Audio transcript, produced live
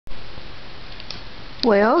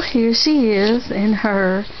Well, here she is in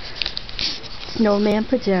her snowman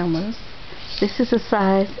pajamas. This is a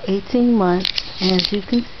size 18 months, and as you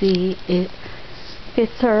can see, it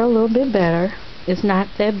fits her a little bit better. It's not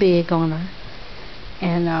that big on her.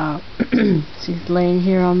 And she's laying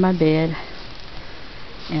here on my bed.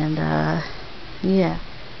 And yeah,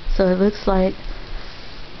 so it looks like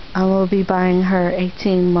I will be buying her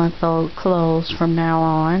 18-month-old clothes from now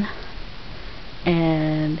on.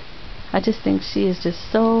 And I just think she is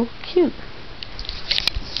just so cute.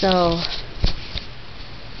 So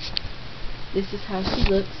this is how she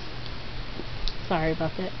looks. Sorry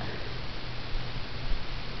about that.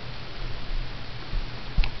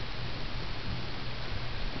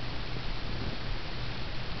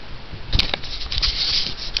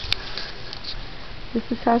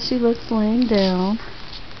 This is how she looks laying down.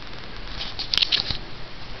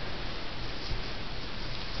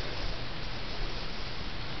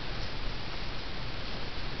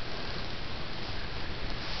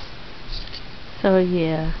 So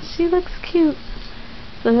yeah, she looks cute.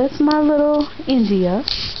 So that's my little India.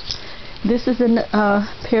 This is a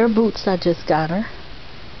pair of boots I just got her.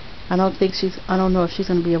 I don't know if she's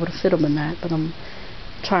gonna be able to fit them or not, but I'm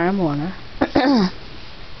trying them on her.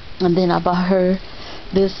 And then I bought her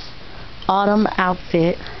this autumn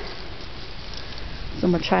outfit. So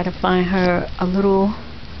I'm gonna try to find her a little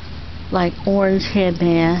like orange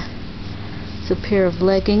headband. It's a pair of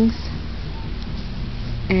leggings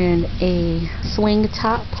and a swing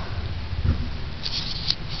top.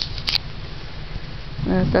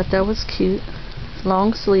 And I thought that was cute.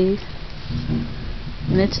 Long sleeve,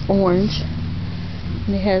 and it's orange,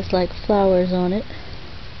 and it has like flowers on it.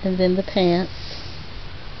 And then the pants.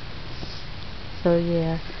 So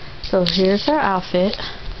yeah, so here's her outfit.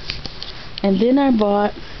 And then I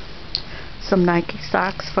bought some Nike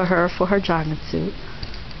socks for her jogging suit.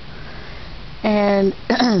 And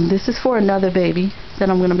this is for another baby that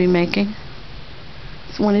I'm going to be making.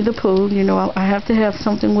 It's Winnie the Pooh. You know, I have to have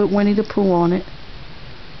something with Winnie the Pooh on it.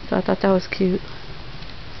 So I thought that was cute.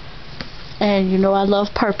 And you know I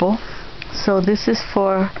love purple. So this is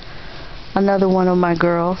for another one of my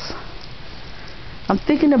girls. I'm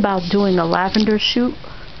thinking about doing a lavender shoot.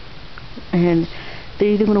 And they're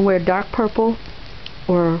either going to wear dark purple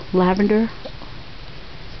or lavender.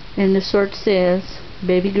 And the shirt says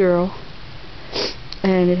baby girl.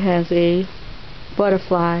 And it has a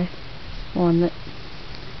butterfly on it.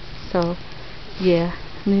 So yeah,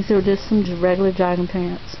 and these are just some regular jogging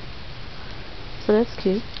pants. So that's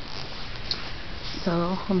cute.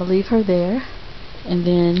 So I'm gonna leave her there. And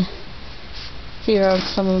then here are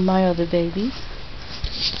some of my other babies.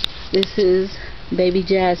 This is baby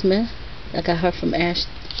Jasmine. I got her from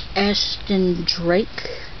Ashton Drake.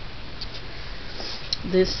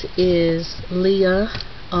 This is Leah.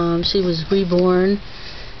 She was reborn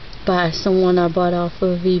by someone I bought off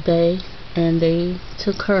of eBay, and they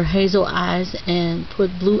took her hazel eyes and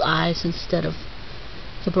put blue eyes instead of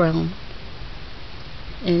the brown.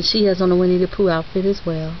 And she has on a Winnie the Pooh outfit as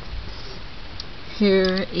well.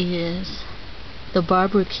 Here is the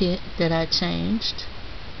Barbara kit that I changed.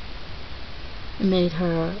 I made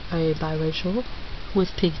her a biracial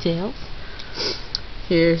with pigtails.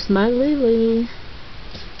 Here's my Lily,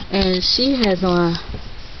 and she has on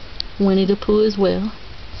Winnie the Pooh as well,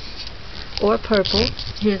 or purple.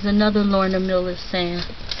 Here's another Lorna Miller saying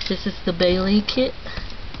this is the Bailey kit.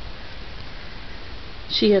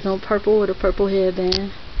 She has on purple with a purple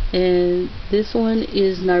headband. And this one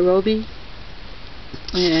is Nairobi,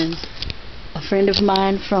 and a friend of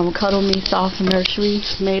mine from Cuddle Me Soft Nursery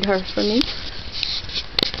made her for me.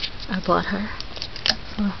 I bought her.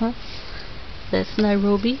 That's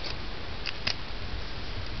Nairobi.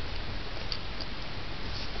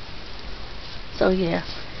 So yeah,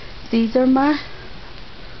 these are my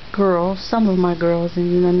girls, some of my girls,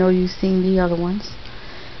 and I know you've seen the other ones.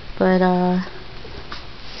 But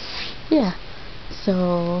yeah,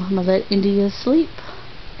 so I'm gonna let India sleep,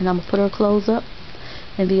 and I'm gonna put her clothes up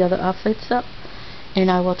and the other outfits up, and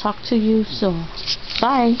I will talk to you soon.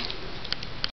 Bye.